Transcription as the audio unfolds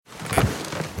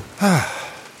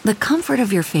The comfort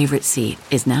of your favorite seat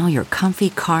is now your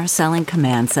comfy car-selling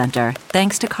command center,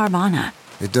 thanks to Carvana.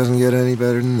 It doesn't get any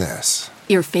better than this.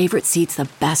 Your favorite seat's the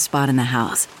best spot in the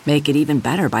house. Make it even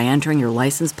better by entering your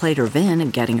license plate or VIN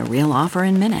and getting a real offer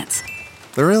in minutes.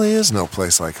 There really is no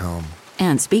place like home.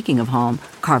 And speaking of home,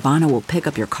 Carvana will pick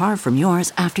up your car from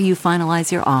yours after you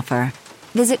finalize your offer.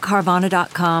 Visit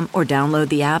Carvana.com or download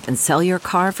the app and sell your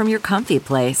car from your comfy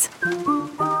place.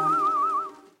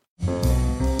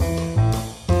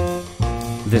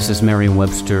 This is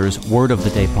Merriam-Webster's Word of the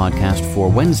Day podcast for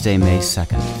Wednesday, May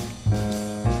 2nd.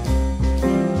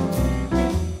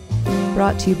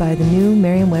 Brought to you by the new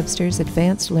Merriam-Webster's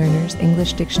Advanced Learners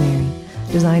English Dictionary,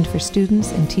 designed for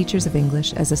students and teachers of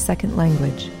English as a second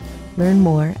language. Learn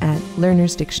more at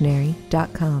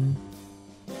learnersdictionary.com.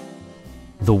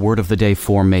 The word of the day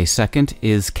for May 2nd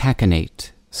is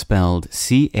cachinnate, spelled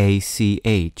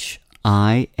Cachinnate.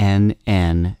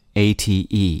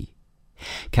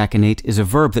 Cachinnate is a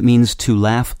verb that means to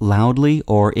laugh loudly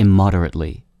or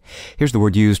immoderately. Here's the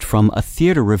word used from a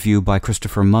theater review by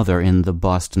Christopher Muther in the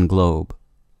Boston Globe.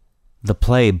 The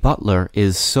play Butler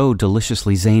is so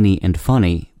deliciously zany and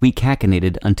funny, we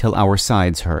cachinated until our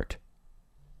sides hurt.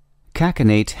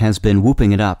 Cachinnate has been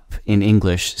whooping it up in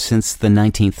English since the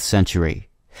 19th century.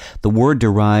 The word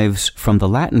derives from the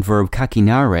Latin verb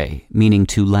cachinnare, meaning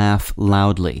to laugh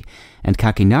loudly, and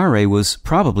cachinare was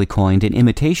probably coined in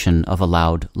imitation of a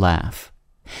loud laugh.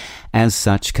 As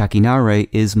such, cachinnare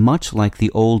is much like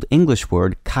the Old English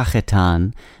word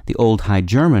ceahhetan, the Old High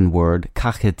German word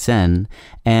kachazzen,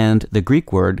 and the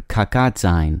Greek word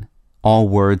kachazzein, all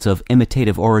words of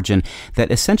imitative origin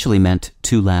that essentially meant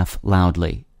to laugh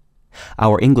loudly.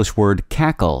 Our English word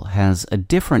cackle has a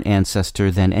different ancestor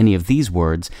than any of these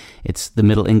words. It's the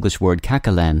Middle English word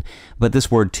cakelen, but this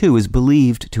word too is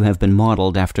believed to have been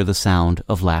modeled after the sound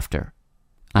of laughter.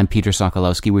 I'm Peter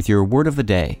Sokolowski with your Word of the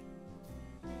Day.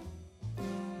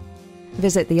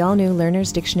 Visit the all-new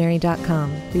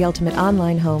learnersdictionary.com, the ultimate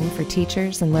online home for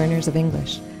teachers and learners of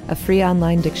English. A free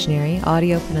online dictionary,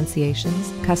 audio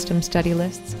pronunciations, custom study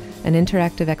lists, and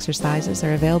interactive exercises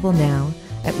are available now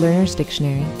at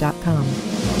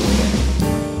learnersdictionary.com.